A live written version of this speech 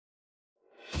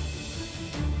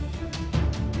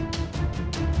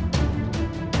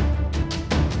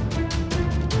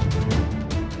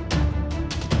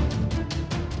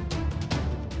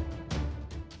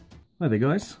Hi there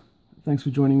guys, thanks for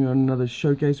joining me on another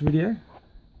showcase video.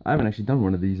 I haven't actually done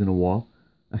one of these in a while.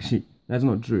 Actually, that's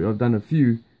not true. I've done a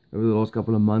few over the last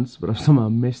couple of months, but I've somehow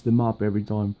messed them up every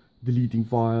time, deleting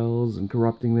files and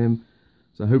corrupting them.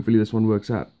 So hopefully this one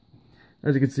works out.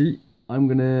 As you can see, I'm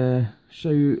gonna show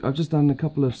you, I've just done a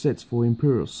couple of sets for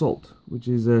Imperial, which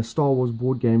is a Star Wars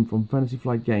board game from Fantasy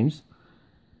Flight Games.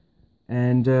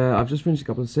 And I've just finished a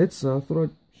couple of sets, so I thought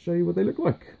I'd show you what they look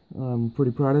like. I'm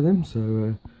pretty proud of them,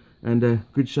 so and a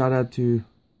good shout out to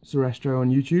Sir Astro on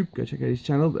YouTube. Go check out his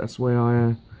channel. That's where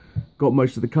I got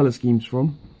most of the color schemes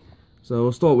from. So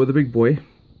I'll start with the big boy.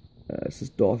 This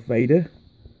is Darth Vader.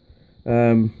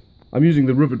 I'm using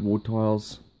the rivet ward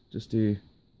tiles just to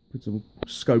put some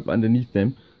scope underneath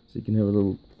them so you can have a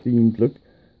little themed look.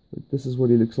 But this is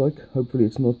what he looks like. Hopefully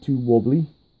it's not too wobbly.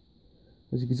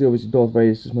 As you can see, obviously Darth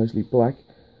Vader is just mostly black.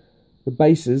 The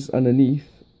bases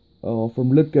underneath are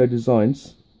from Litgo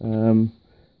Designs.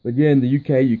 But yeah, in the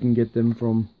UK you can get them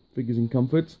from Figures and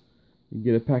Comfort. You can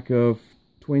get a pack of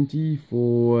 20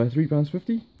 for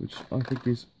 £3.50, which I think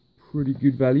is pretty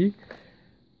good value.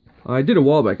 I did a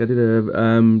while back, I did a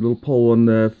little poll on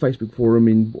the Facebook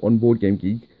forum on Board Game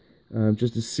Geek,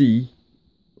 just to see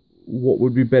what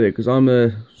would be better, because I'm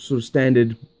a sort of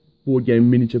standard board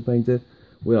game miniature painter,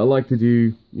 where I like to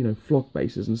do, you know, flock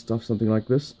bases and stuff, something like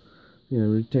this, you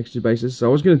know, texture bases. So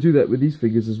I was going to do that with these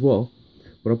figures as well.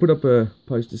 But I put up a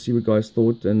post to see what guys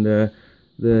thought, and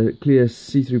the clear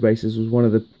see-through bases was one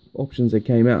of the options that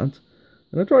came out.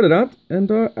 And I tried it out,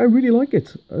 and I really like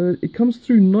it. It comes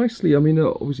through nicely. I mean,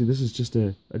 obviously this is just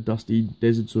a dusty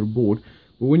desert sort of board,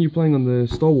 but when you're playing on the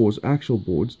Star Wars actual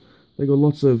boards, they got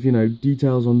lots of, you know,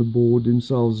 details on the board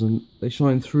themselves, and they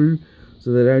shine through,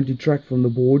 so they don't detract from the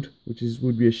board, which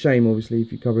would be a shame, obviously,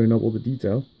 if you're covering up all the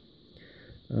detail.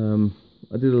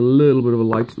 I did a little bit of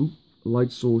a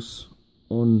light source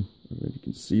on, I don't know if you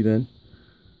can see that.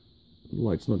 The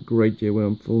light's not great here where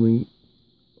I'm filming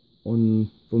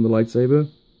from the lightsaber.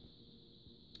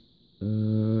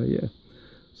 Yeah,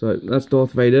 so that's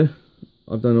Darth Vader.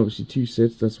 I've done obviously 2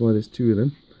 sets, that's why there's 2 of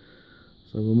them.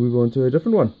 So we'll move on to a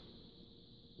different one.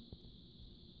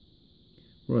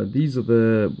 Right, these are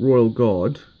the Royal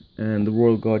Guard and the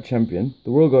Royal Guard Champion.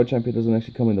 The Royal Guard Champion doesn't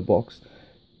actually come in the box.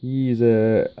 He is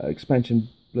a expansion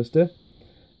blister.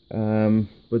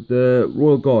 But the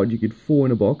Royal Guard, you get 4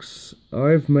 in a box.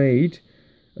 I've made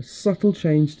a subtle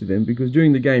change to them, because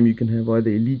during the game you can have either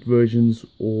elite versions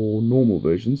or normal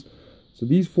versions. So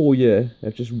these 4 here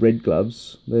have just red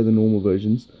gloves, they're the normal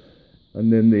versions,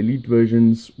 and then the elite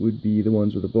versions would be the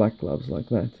ones with the black gloves, like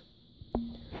that.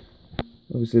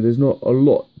 Obviously there's not a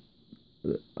lot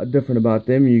different about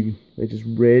them. They're just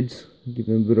red, give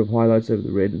them a bit of highlights over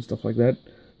the red and stuff like that.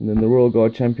 And then the Royal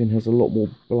Guard Champion has a lot more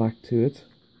black to it.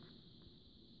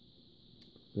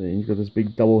 Then you've got this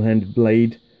big double-handed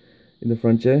blade in the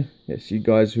front here. Yes, you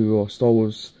guys who are Star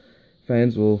Wars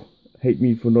fans will hate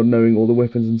me for not knowing all the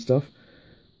weapons and stuff,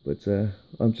 but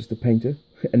I'm just a painter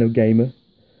and a gamer,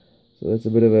 so that's a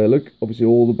bit of a look. Obviously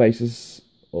all the bases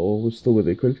are still with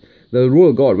the acrylic. The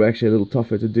Royal Guard were actually a little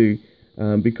tougher to do,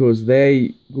 because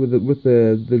they, with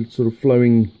the sort of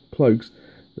flowing cloaks,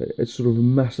 it's sort of a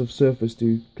massive surface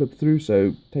to clip through,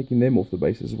 so taking them off the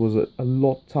bases was a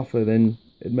lot tougher than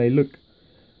it may look.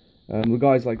 The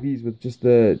guys like these with just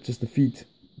the feet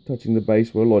touching the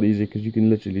base were a lot easier, because you can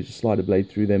literally just slide a blade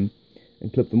through them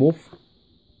and clip them off.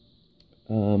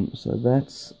 So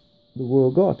that's the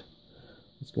Royal Guard.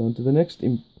 Let's go on to the next.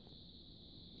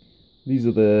 These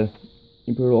are the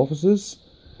Imperial officers.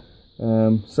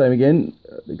 Same again,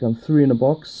 they come 3 in a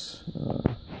box.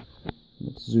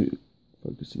 Not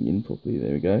focusing in properly,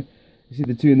 there we go. You see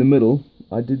the 2 in the middle,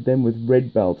 I did them with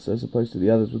red belts as opposed to the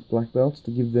others with black belts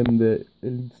to give them the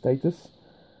elite status.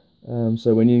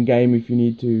 So when you're in game, if you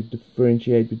need to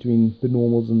differentiate between the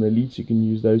normals and the elites, you can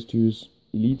use those 2 as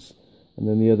elites, and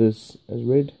then the others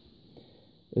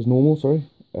as normal, sorry.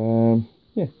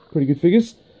 Yeah, pretty good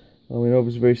figures. I mean,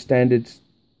 obviously very standard,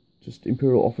 just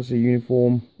Imperial officer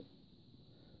uniform.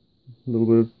 A little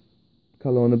bit of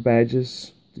colour on the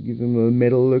badges to give them a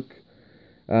metal look.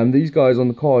 These guys on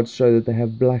the cards show that they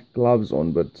have black gloves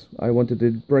on, but I wanted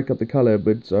to break up the colour a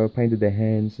bit, so I painted their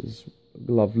hands as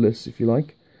gloveless, if you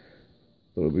like.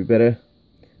 Thought it would be better.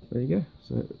 There you go.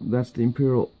 So that's the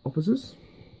Imperial officers.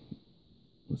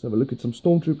 Let's have a look at some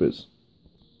Stormtroopers.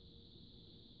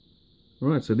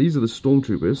 Alright, so these are the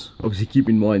Stormtroopers. Obviously keep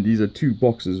in mind, these are 2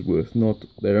 boxes worth,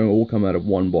 they don't all come out of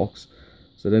 1 box.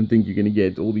 So don't think you're going to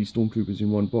get all these Stormtroopers in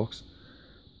 1 box.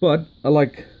 But I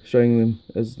like showing them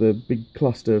as the big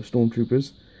cluster of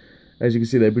Stormtroopers. As you can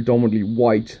see, they're predominantly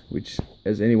white, which,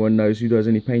 as anyone knows who does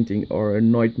any painting, are a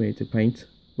nightmare to paint.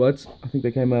 but I think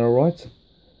they came out alright.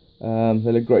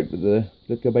 They look great with the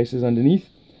Litco bases underneath.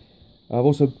 I've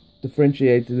also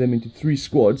differentiated them into 3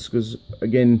 squads, because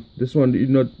again, this one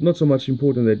not so much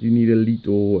important that you need elite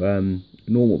or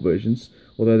normal versions,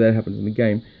 although that happens in the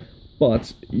game.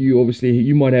 But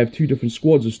you might have 2 different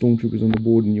squads of stormtroopers on the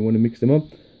board and you want to mix them up.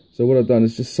 So what I've done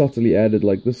is just subtly added,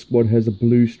 like, this squad has a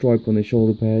blue stripe on their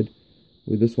shoulder pad,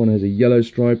 where this one has a yellow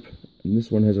stripe, and this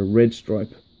one has a red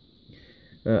stripe.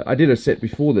 I did a set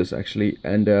before this actually,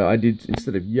 and I did,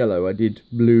 instead of yellow, I did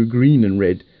blue, green and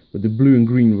red. But the blue and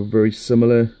green were very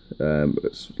similar.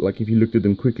 Like if you looked at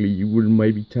them quickly, you wouldn't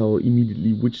maybe tell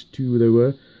immediately which 2 they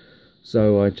were.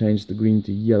 So I changed the green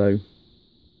to yellow,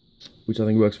 which I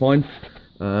think works fine.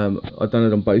 I've done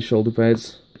it on both shoulder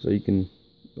pads, so you can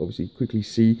obviously quickly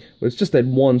see. But it's just that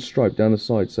one stripe down the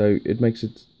side, so it makes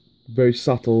it very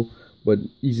subtle, but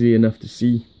easy enough to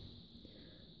see.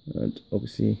 And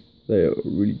obviously, they are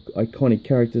really iconic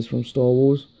characters from Star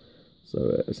Wars.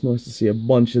 So it's nice to see a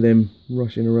bunch of them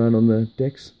rushing around on the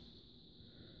decks.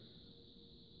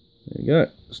 There you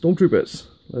go, Stormtroopers.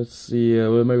 Let's see,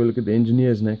 we'll maybe look at the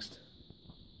engineers next.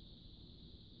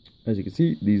 As you can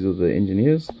see, these are the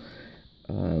engineers.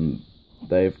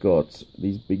 They've got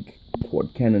these big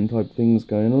quad cannon type things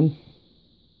going on.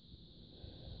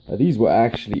 These were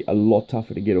actually a lot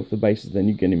tougher to get off the bases than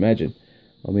you can imagine.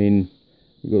 I mean,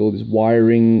 you've got all this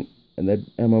wiring and that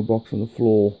ammo box on the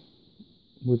floor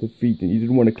with the feet, and you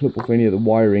didn't want to clip off any of the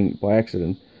wiring by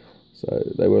accident, so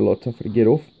they were a lot tougher to get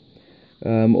off.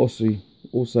 Also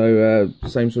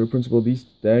same sort of principle. These,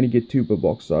 they only get 2 per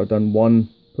box, so I've done 1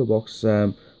 per box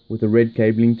with a red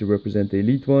cabling to represent the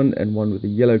elite one, and 1 with a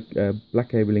yellow black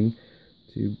cabling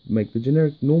to make the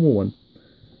generic normal one.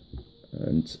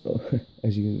 And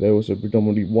as you can, they're also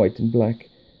predominantly white and black.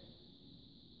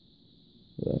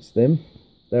 That's them.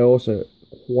 They're also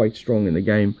quite strong in the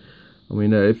game. I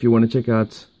mean, if you want to check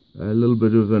out a little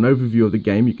bit of an overview of the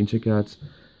game, you can check out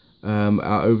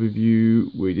our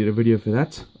overview. We did a video for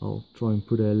that. I'll try and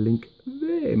put a link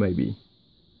there, maybe,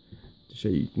 to show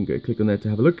you. You can go click on that to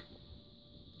have a look.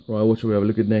 Right, what shall we have a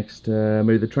look at next?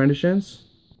 Maybe the Trandashans.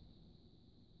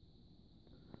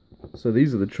 So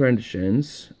these are the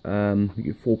Trandashans. You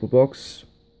get 4 per box.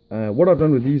 What I've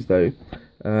done with these though,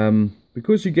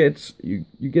 because you get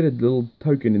a little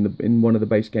token in one of the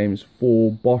base games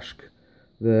for Bosch,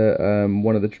 the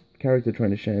one of the character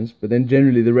Trandashans, but then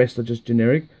generally the rest are just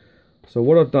generic. So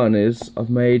what I've done is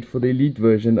I've made, for the elite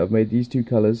version, I've made these 2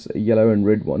 colors, a yellow and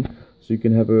red one, so you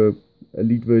can have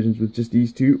elite versions with just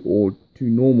these 2, or 2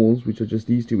 normals which are just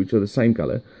these 2, which are the same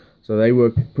color. So they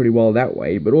work pretty well that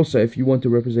way. But also, if you want to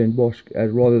represent Bosch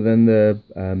rather than the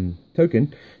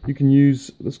token, you can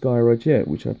use this guy right here,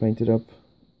 which I painted up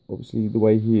obviously the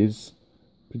way he is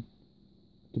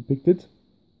depicted.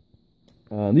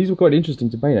 These were quite interesting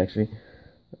to paint actually.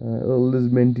 Little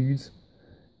lizardmen dudes,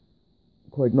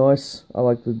 quite nice. I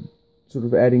like the sort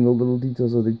of adding all the little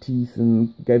details of the teeth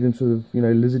and gave them sort of, you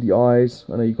know, lizardy eyes.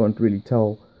 I know you can't really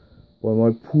tell by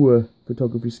my poor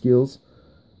photography skills,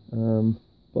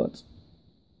 but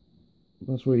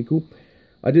that's really cool.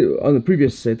 I did on the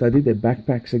previous set, I did their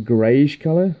backpacks a greyish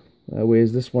colour,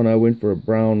 whereas this one I went for a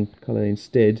brown colour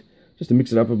instead, just to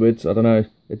mix it up a bit. I don't know,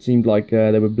 it seemed like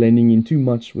they were blending in too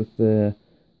much with the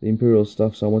Imperial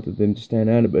stuff, so I wanted them to stand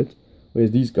out a bit.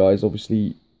 Whereas these guys,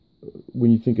 obviously,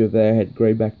 when you think of, they had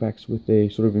grey backpacks with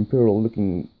their sort of Imperial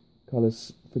looking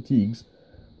colours fatigues,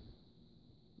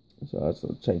 so I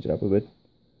sort of changed it up a bit.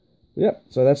 But yeah,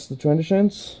 so that's the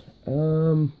Trandashans.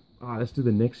 Let's do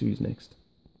the Nexus next.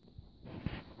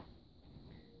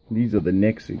 These are the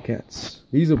Nexus cats.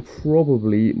 These are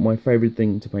probably my favourite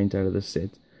thing to paint out of this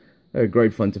set. They're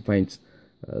great fun to paint.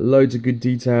 Loads of good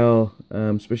detail,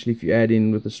 especially if you add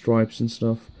in with the stripes and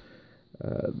stuff.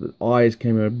 The eyes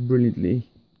came out brilliantly.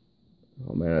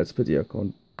 Oh man, that's a pity I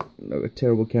can't. No, a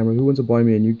terrible camera. Who wants to buy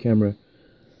me a new camera?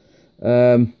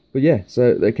 But yeah,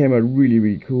 so they came out really,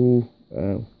 really cool.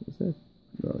 What's that?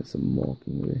 No, there's some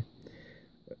marking there.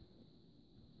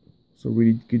 So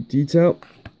really good detail.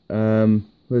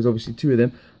 There's obviously 2 of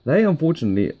them. They,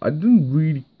 unfortunately, I didn't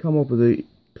really come up with a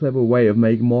clever way of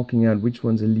marking out which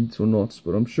one's elites or not,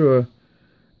 but I'm sure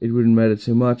it wouldn't matter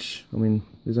too much. I mean,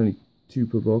 there's only 2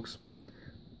 per box.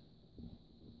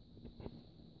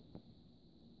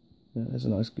 Yeah, that's a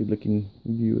nice, good-looking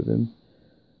view of them.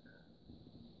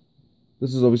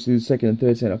 This is obviously the second and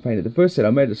third set I painted. The first set I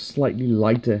made a slightly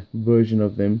lighter version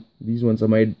of them. These ones I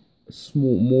made a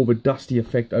small, more of a dusty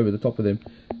effect over the top of them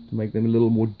to make them a little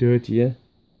more dirtier.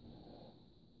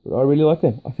 But I really like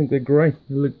them. I think they're great.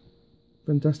 They look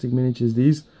fantastic miniatures,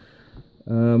 these.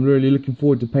 I'm really looking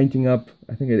forward to painting up.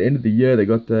 I think at the end of the year they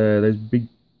got those big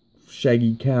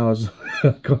shaggy cows.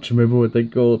 I can't remember what they're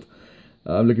called.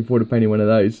 I'm looking forward to painting one of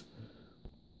those.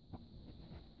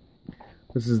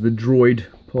 This is the droid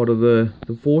part of the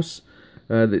force.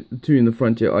 The two in the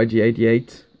front here,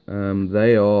 IG-88.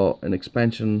 They are an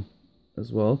expansion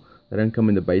as well. They don't come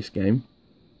in the base game.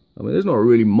 I mean, there's not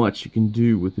really much you can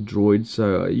do with the droids,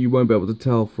 so you won't be able to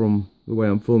tell from the way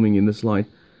I'm filming in this light.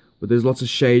 But there's lots of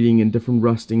shading and different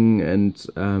rusting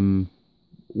and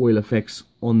oil effects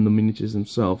on the miniatures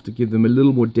themselves to give them a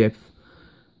little more depth.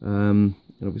 And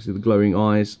obviously the glowing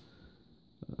eyes.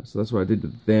 So that's what I did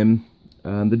with them.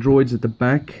 The droids at the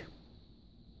back,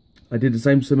 I did the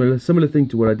same similar thing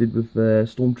to what I did with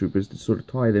stormtroopers to sort of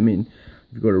tie them in.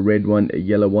 You've got a red one, a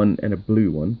yellow one, and a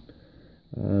blue one.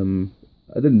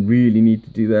 I didn't really need to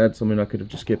do that. So, I mean, I could have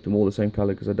just kept them all the same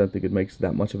color because I don't think it makes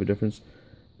that much of a difference.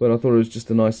 But I thought it was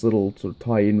just a nice little sort of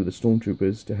tie-in with the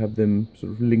stormtroopers to have them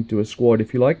sort of linked to a squad,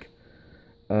 if you like.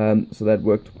 So that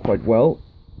worked quite well.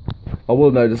 I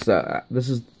will notice that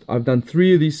I've done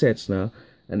 3 of these sets now,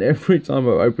 and every time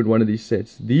I open one of these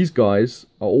sets, these guys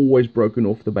are always broken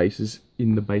off the bases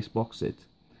in the base box set.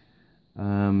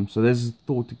 So there's a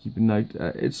thought to keep in note.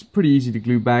 It's pretty easy to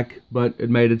glue back, but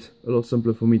it made it a lot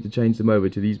simpler for me to change them over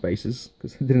to these bases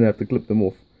because I didn't have to clip them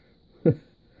off.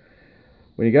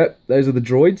 When you go, those are the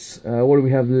droids. What do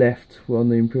we have left? We're on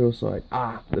the Imperial side.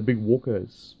 The big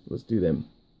walkers. Let's do them.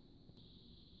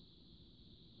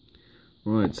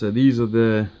 Right, so these are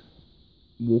the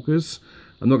walkers.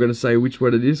 I'm not going to say which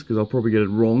one it is because I'll probably get it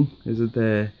wrong. Is it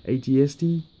the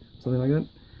ATST? Something like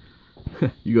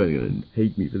that? You guys are going to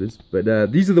hate me for this.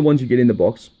 But these are the ones you get in the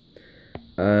box.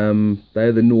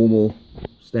 They're the normal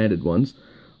standard ones.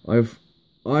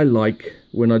 I like,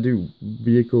 when I do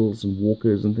vehicles and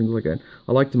walkers and things like that,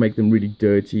 I like to make them really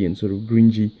dirty and sort of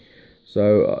gringy.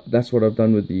 So that's what I've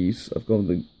done with these. I've got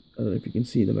the, I don't know if you can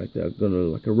see them back there, I've got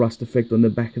like a rust effect on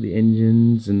the back of the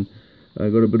engines, and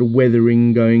I've got a bit of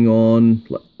weathering going on,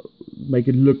 make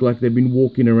it look like they've been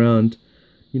walking around,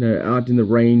 you know, out in the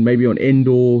rain, maybe on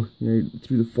Endor, you know,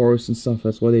 through the forest and stuff.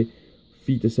 That's why their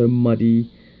feet are so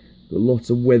muddy. Got lots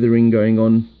of weathering going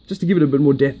on, just to give it a bit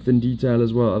more depth and detail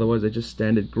as well. Otherwise they're just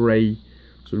standard grey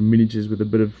sort of miniatures with a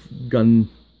bit of gun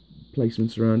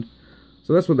placements around.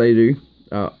 So that's what they do.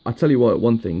 I'll tell you what,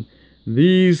 one thing,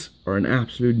 these are an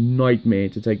absolute nightmare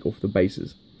to take off the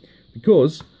bases,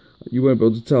 because you won't be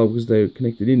able to tell because they're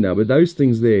connected in now, but those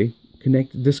things there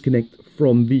disconnect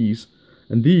from these,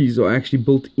 and these are actually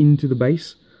built into the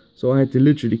base. So I had to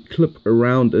literally clip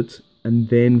around it and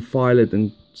then file it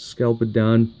and scalp it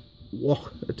down. Whoa,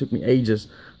 it took me ages.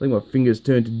 I think my fingers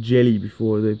turned to jelly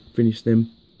before they finished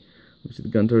them. Obviously the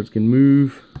gun turrets can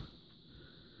move.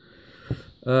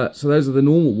 So those are the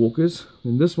normal walkers.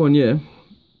 And this one here,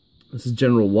 this is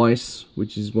General Weiss,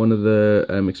 which is one of the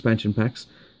expansion packs.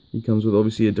 He comes with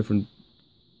obviously a different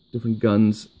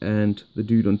guns and the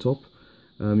dude on top.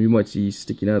 You might see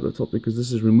sticking out at the top because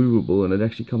this is removable, and it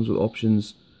actually comes with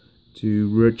options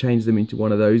to change them into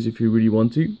one of those if you really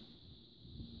want to.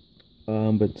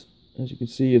 But as you can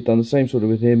see, I've done the same sort of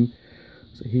with him.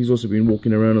 So he's also been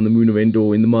walking around on the moon of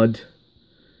Endor in the mud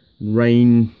and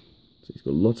rain. So he's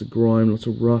got lots of grime, lots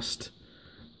of rust,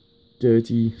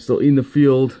 dirty, still in the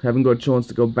field, haven't got a chance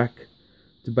to go back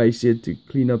to base yet to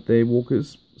clean up their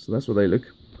walkers. So that's what they look.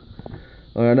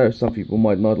 I know some people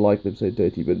might not like them so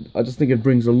dirty, but I just think it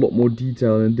brings a lot more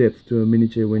detail and depth to a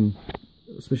miniature, when,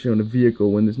 especially on a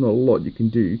vehicle, when there's not a lot you can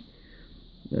do.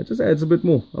 It just adds a bit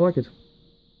more. I like it.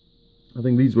 I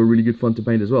think these were really good fun to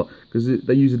paint as well, because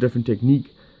they use a different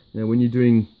technique. You know, when you're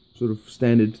doing sort of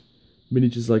standard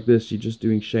miniatures like this, you're just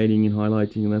doing shading and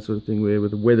highlighting and that sort of thing, where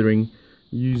with the weathering,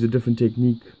 you use a different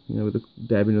technique, you know, with the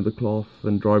dabbing of the cloth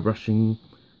and dry brushing,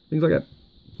 things like that.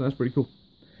 So that's pretty cool.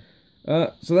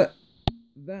 So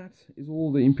that is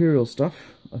all the Imperial stuff,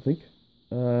 I think.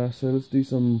 So let's do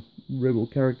some Rebel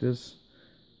characters.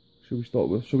 Should we start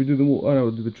with? Should we do them all? Oh no,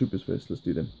 we'll do the troopers first. Let's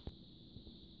do them.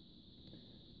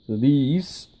 So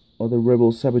these are the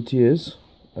Rebel Saboteurs.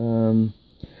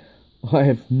 I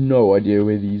have no idea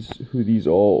who these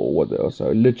are or what they are.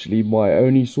 So literally my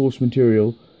only source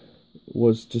material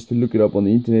was just to look it up on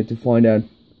the internet to find out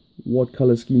what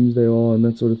color schemes they are and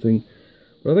that sort of thing.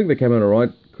 But I think they came out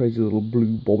alright. Crazy little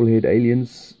blue bobblehead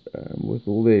aliens with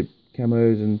all their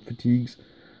camos and fatigues.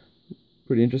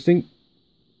 Pretty interesting.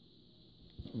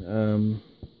 Not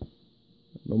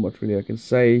much really I can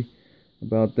say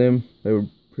about them. They were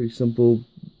pretty simple,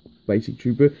 basic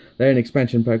trooper. They're an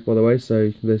expansion pack, by the way,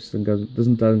 so this thing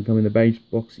doesn't come in the base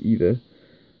box either.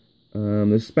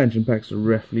 The expansion packs are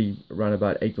roughly around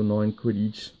about 8 or 9 quid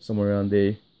each, somewhere around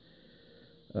there.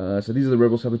 So these are the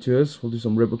Rebel Saboteurs. We'll do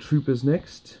some Rebel Troopers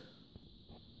next.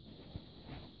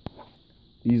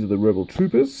 these are the Rebel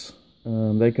Troopers.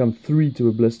 They come 3 to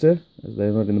a blister, as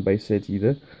they're not in the base set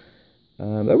either.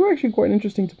 They were actually quite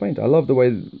interesting to paint. I love the way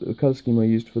the colour scheme I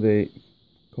used for their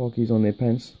khakis on their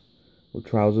pants or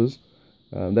trousers.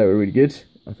 They were really good.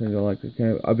 I think I like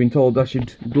it. I've been told I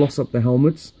should gloss up the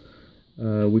helmets,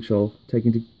 which I'll take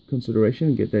into consideration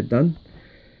and get that done.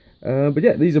 But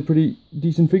yeah, these are pretty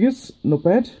decent figures, not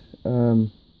bad.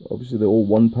 Obviously they're all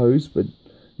one pose, but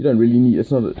you don't really need,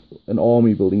 it's not an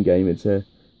army building game, it's a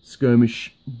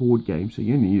skirmish board game, so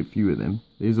you only need a few of them.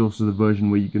 There's also the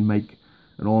version where you can make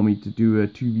an army to do a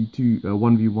 2v2,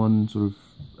 1v1 sort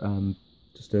of,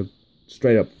 just a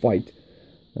straight up fight.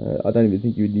 I don't even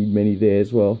think you would need many there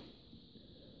as well.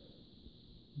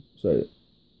 So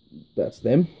that's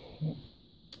them.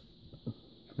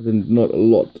 There's not a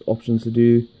lot of options to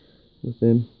do with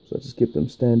them, so I just kept them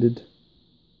standard.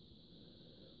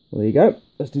 Well, there you go.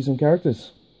 Let's do some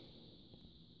characters.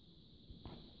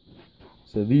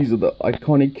 So these are the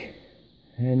iconic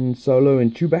Han Solo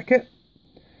and Chewbacca.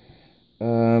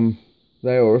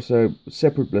 They are also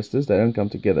separate blisters, they don't come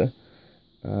together,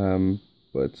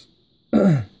 but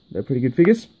they're pretty good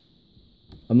figures.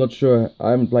 I'm not sure,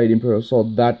 I haven't played Imperial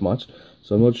Assault that much,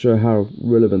 so I'm not sure how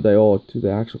relevant they are to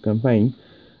the actual campaign,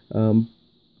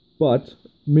 but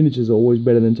miniatures are always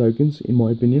better than tokens, in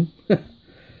my opinion.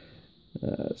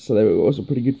 So they were also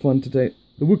pretty good fun today.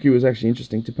 The Wookiee was actually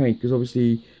interesting to paint, because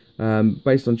obviously,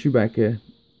 based on Chewbacca,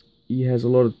 he has a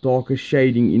lot of darker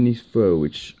shading in his fur,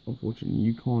 which unfortunately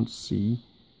you can't see.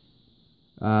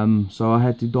 So I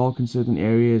had to darken certain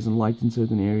areas and lighten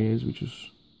certain areas, which was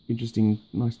interesting,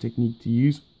 nice technique to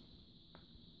use.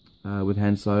 With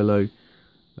Han Solo,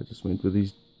 I just went with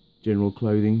his general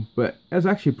clothing, but that's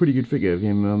actually a pretty good figure of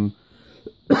him.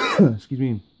 Excuse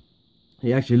me.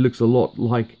 He actually looks a lot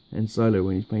like Han Solo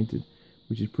when he's painted,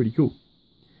 which is pretty cool.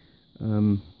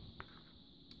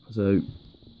 So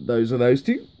those are those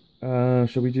two.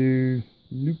 Shall we do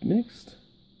Luke next?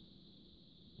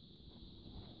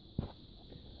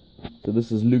 So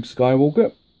this is Luke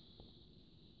Skywalker.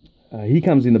 He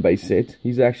comes in the base set.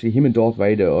 He's actually, him and Darth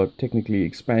Vader are technically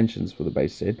expansions for the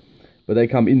base set, but they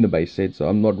come in the base set, so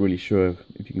I'm not really sure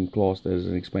if you can class that as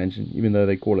an expansion, even though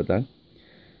they call it that.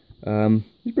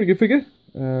 He's a pretty good figure.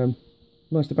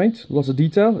 Nice to paint, lots of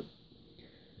detail.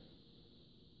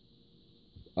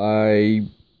 I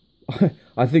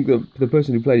think the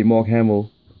person who played Mark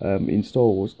Hamill in Star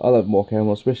Wars, I love Mark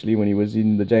Hamill, especially when he was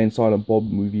in the Jay and Silent Bob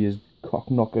movie as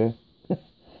Cockknocker.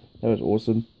 That was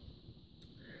awesome.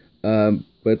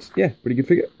 But yeah, pretty good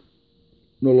figure.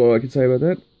 Not a lot I can say about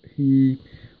that.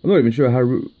 I'm not even sure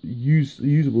how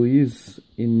usable he is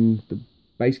in the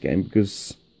base game,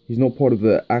 because he's not part of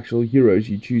the actual heroes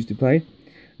you choose to play,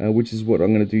 which is what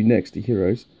I'm going to do next, the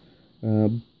heroes.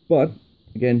 But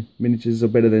again, miniatures are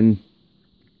better than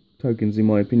tokens in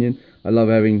my opinion. I love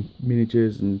having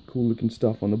miniatures and cool looking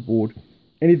stuff on the board.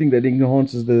 Anything that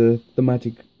enhances the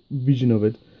thematic vision of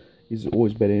it is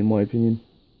always better in my opinion.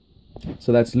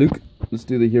 So that's Luke. Let's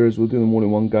do the heroes. We'll do them all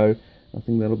in one go. I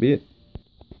think that'll be it.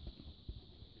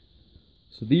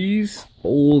 So these are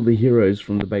all the heroes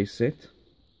from the base set.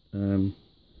 Give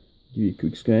you a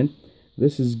quick scan.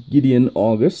 This is Gideon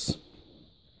Argus.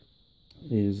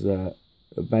 He's a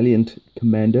valiant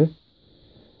commander.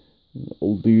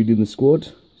 Old dude in the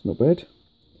squad. It's not bad.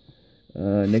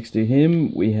 Next to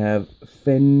him we have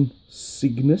Fen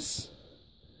Cygnus,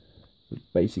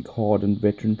 basic hardened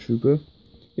veteran trooper.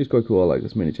 He's quite cool. I like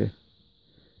this miniature.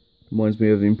 Reminds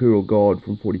me of the Imperial Guard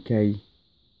from 40k.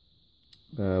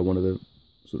 One of the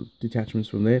sort of detachments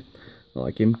from there. I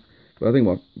like him. But I think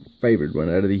my favourite one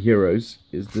out of the heroes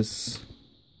is this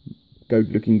goat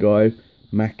looking guy,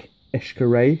 Mac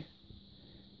Eshkaray.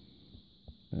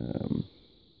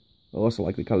 I also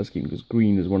like the colour scheme because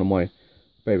green is one of my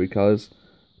favourite colours.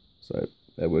 So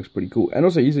that works pretty cool. And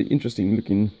also he's an interesting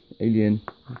looking alien,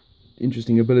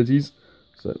 interesting abilities.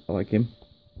 So I like him.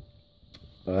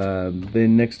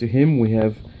 Then next to him we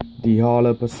have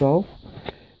Dihala Pasal.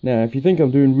 Now if you think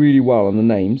I'm doing really well on the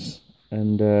names,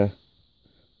 and that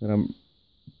I'm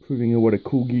proving what a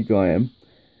cool geek I am,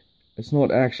 it's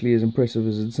not actually as impressive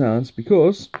as it sounds,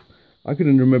 because I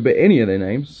couldn't remember any of their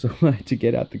names, so I had to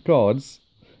get out the cards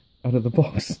out of the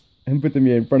box and put them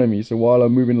here in front of me, so while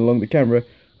I'm moving along the camera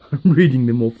I'm reading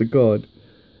them off the card.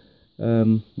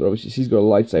 But obviously she's got a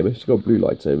lightsaber. She's got a blue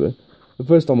lightsaber. The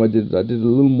first time I did it, I did a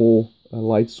little more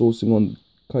light sourcing on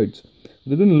coat. It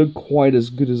didn't look quite as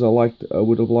good as I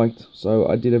would have liked, so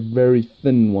I did a very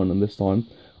thin one on this time.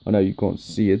 I know you can't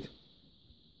see it,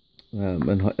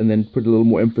 and then put a little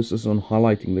more emphasis on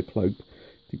highlighting the cloak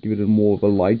to give it a more of a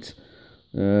light.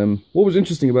 What was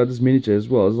interesting about this miniature as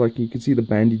well is like you can see the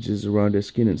bandages around her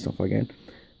skin and stuff like that.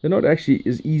 they're not actually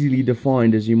as easily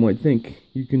defined as you might think.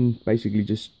 You can basically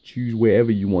just choose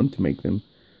wherever you want to make them,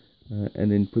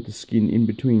 and then put the skin in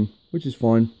between, which is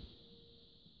fine.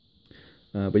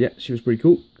 But yeah, she was pretty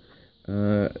cool.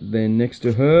 Then next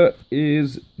to her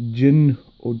is Jin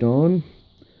Odan,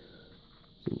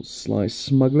 little sly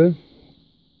smuggler.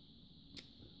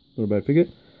 Not a bad figure.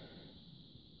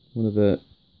 One of the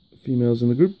females in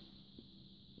the group.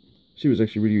 She was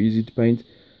actually really easy to paint.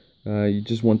 You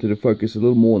just wanted to focus a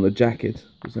little more on the jacket,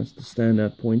 because that's the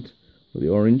standout point for the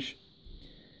orange.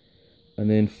 And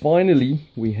then finally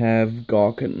we have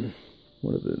Garkin,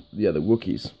 one of the other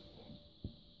Wookiees.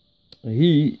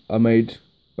 I made,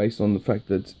 based on the fact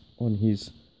that on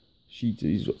his sheet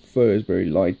his fur is very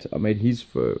light, I made his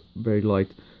fur very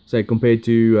light. Say compared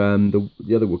to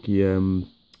the other Wookiee,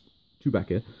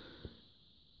 Chewbacca,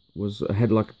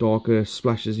 had like darker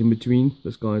splashes in between.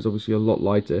 This guy is obviously a lot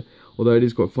lighter. Although it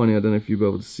is quite funny, I don't know if you'll be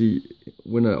able to see,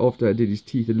 after I did his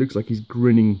teeth, it looks like he's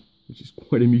grinning, which is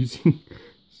quite amusing.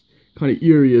 It's kind of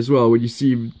eerie as well when you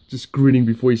see him just grinning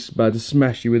before he's about to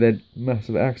smash you with that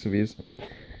massive axe of his.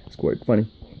 It's quite funny.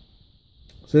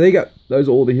 So there you go. Those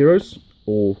are all the heroes,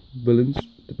 or villains,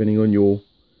 depending on your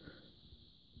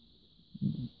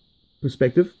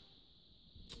perspective.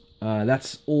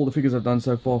 That's all the figures I've done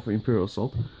so far for Imperial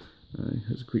Assault.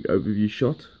 Here's a quick overview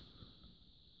shot.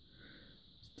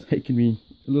 It's taken me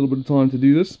a little bit of time to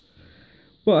do this,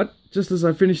 but just as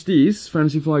I finished these,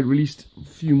 Fantasy Flight released a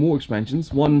few more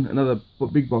expansions. Another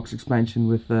big box expansion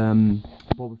with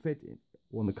Boba Fett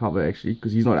on the cover, actually,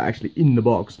 because he's not actually in the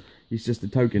box, he's just a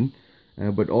token.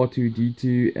 But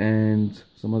R2-D2 and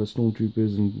some other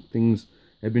stormtroopers and things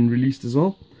have been released as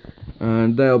well,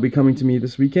 and they'll be coming to me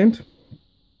this weekend,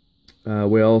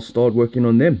 where I'll start working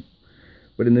on them.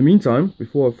 But in the meantime,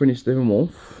 before I finish them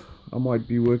off, I might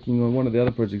be working on one of the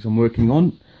other projects I'm working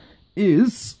on. I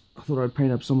thought I'd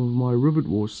paint up some of my Rivet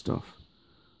Wars stuff.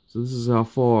 So this is how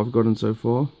far I've gotten so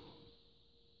far.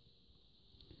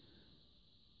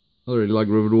 I really like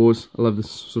Rivet Wars. I love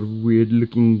this sort of weird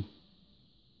looking,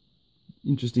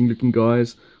 interesting looking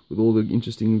guys with all the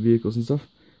interesting vehicles and stuff.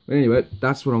 But anyway,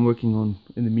 that's what I'm working on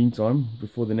in the meantime,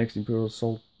 before the next Imperial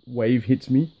Assault wave hits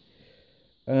me.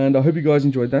 And I hope you guys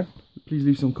enjoyed that. Please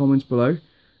leave some comments below,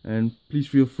 and please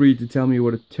feel free to tell me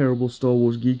what a terrible Star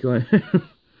Wars geek I am.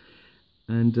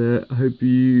 And I hope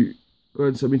you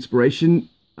got some inspiration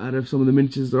out of some of the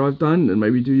miniatures that I've done, and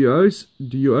maybe do your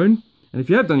own. And if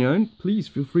you have done your own, please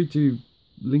feel free to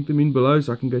link them in below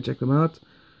so I can go check them out.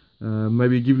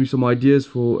 Maybe give me some ideas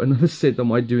for another set I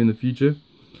might do in the future.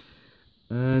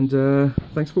 And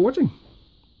thanks for watching.